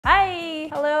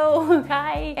Hello,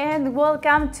 hi, and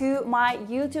welcome to my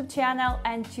YouTube channel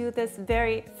and to this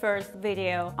very first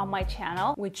video on my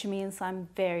channel, which means I'm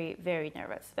very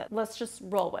nervous, but let's just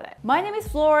roll with it. My name is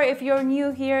Flor. If you're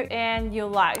new here and you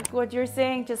like what you're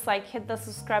seeing, just like hit the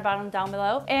subscribe button down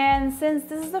below. And since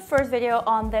this is the first video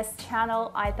on this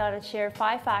channel, I thought I'd share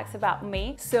 5 facts about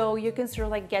me so you can sort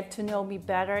of like get to know me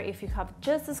better. If you have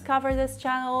just discovered this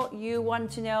channel, you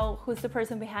want to know who's the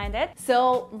person behind it.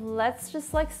 So let's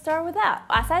just like start with that.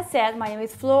 As I said, my name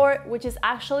is Flor, which is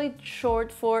actually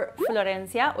short for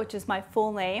Florencia, which is my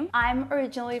full name. I'm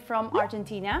originally from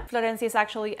Argentina. Florencia is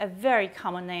actually a very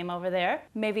common name over there.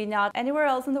 Maybe not anywhere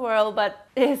else in the world, but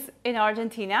is in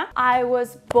Argentina. I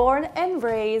was born and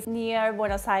raised near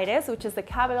Buenos Aires, which is the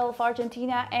capital of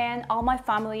Argentina, and all my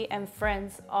family and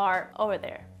friends are over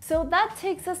there. So that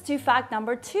takes us to fact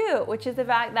number 2, which is the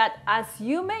fact that, as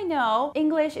you may know,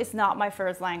 English is not my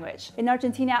first language. In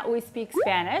Argentina, we speak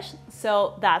Spanish,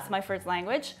 so that's my first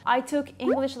language. I took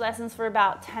English lessons for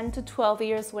about 10 to 12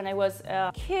 years when I was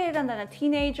a kid and then a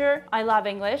teenager. I love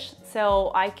English,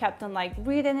 so I kept on like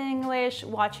reading in English,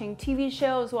 watching TV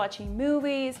shows, watching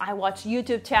movies. I watch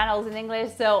YouTube channels in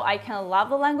English, so I kind of love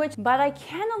the language, but I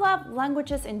kind of love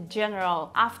languages in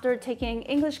general. After taking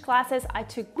English classes, I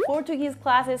took Portuguese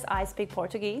classes. I speak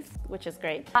Portuguese, which is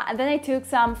great. And then I took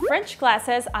some French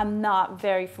classes. I'm not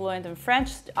very fluent in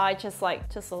French. I just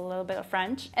a little bit of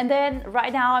French. And then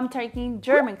right now I'm taking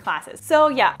German classes. So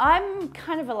yeah, I'm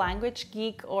kind of a language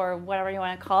geek or whatever you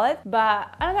want to call it.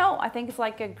 But I don't know, I think it's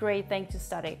like a great thing to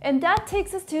study. And that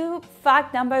takes us to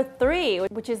fact number 3,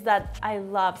 which is that I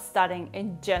love studying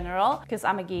in general because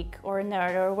I'm a geek or a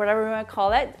nerd or whatever you want to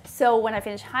call it. So when I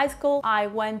finished high school, I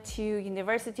went to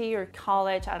university or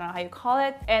college, I don't know how you call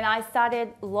it, and I studied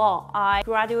law. I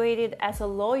graduated as a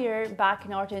lawyer back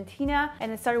in Argentina,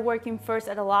 and I started working first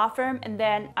at a law firm and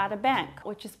then at a bank,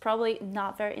 which is probably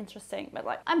not very interesting, but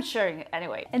like I'm sharing it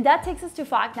anyway. And that takes us to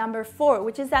fact number 4,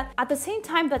 which is that at the same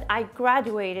time that I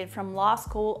graduated from law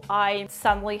school, I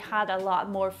suddenly had a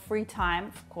lot more free time,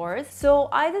 of course. So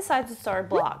I decided to start a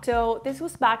blog. So this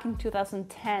was back in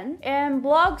 2010, and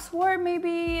blogs were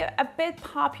maybe a bit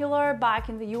popular back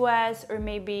in the US or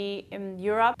maybe in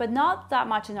Europe, but not that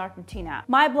much in Argentina.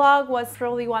 My blog was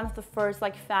probably one of the first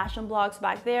like fashion blogs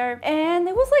back there, and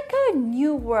it was like a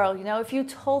new world, you know. If you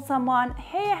told someone,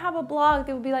 hey, I have a blog,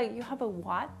 they would be like, you have a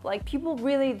what? Like, people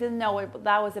really didn't know what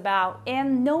that was about,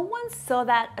 and no one saw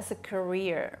that as a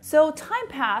career. So time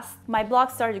passed, my blog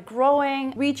started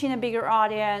growing, reaching a bigger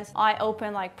audience. I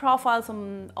opened like profiles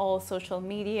on all social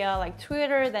media like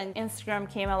Twitter, then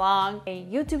Instagram came along, a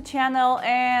YouTube channel,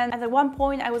 and at one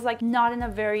point I was like not in a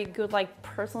very good like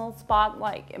personal spot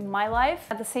like in my life.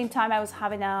 At the same time, I was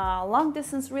having a long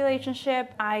distance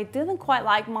relationship. I didn't quite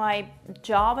like my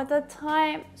job at that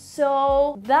time.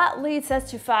 So that leads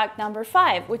us to fact number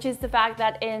 5, which is the fact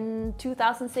that in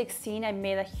 2016 I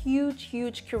made a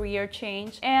huge career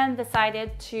change and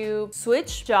decided to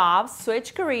switch jobs,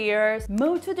 switch careers,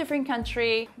 move to a different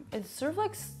country, and sort of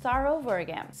like start over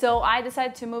again. So I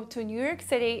decided to move to New York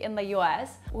City in the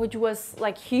US, which was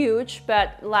like huge,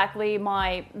 but luckily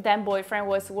my then boyfriend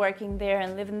was working there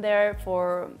and living there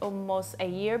for almost a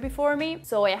year before me.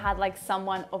 So I had like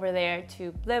someone over there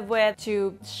to live with,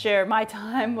 to share my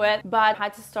time with, but I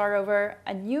had to start over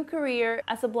a new career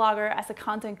as a blogger, as a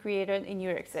content creator in New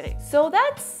York City. So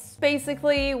that's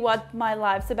basically what my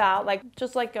life's about, like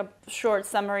just like a short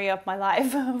summary of my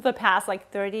life of the past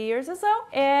like 30 years or so.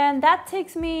 And that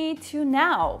takes me to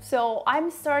now. So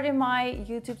I'm starting my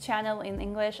YouTube channel in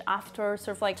English after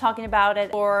sort of like talking about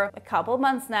it for a couple of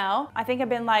months now. I think I've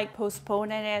been like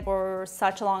postponing it for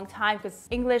such a long time because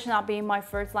English not being my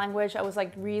first language, I was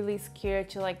like really scared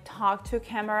to like talk to a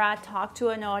camera, talk to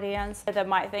an audience that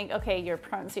might think, okay, your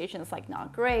pronunciation is like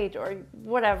not great or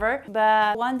whatever.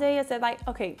 But one day I said like,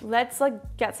 okay, let's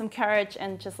like get some courage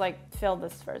and just like film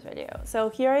this first video. So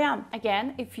here I am.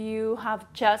 Again, if you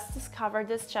have just discovered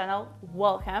this channel,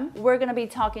 welcome. We're gonna be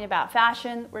talking about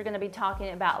fashion, we're gonna be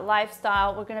talking about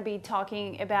lifestyle, we're gonna be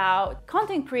talking about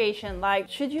content creation, like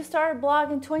should you start a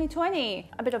blog in 2020?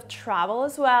 A bit of travel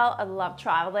as well. I love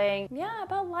traveling. Yeah,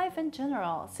 about life in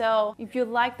general. So if you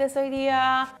like this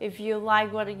idea, if you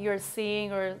like what you're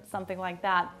seeing or something like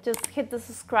that, just hit the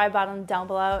subscribe button down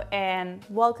below and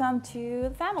welcome to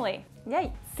the family.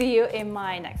 Yay! See you in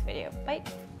my next video. Bye!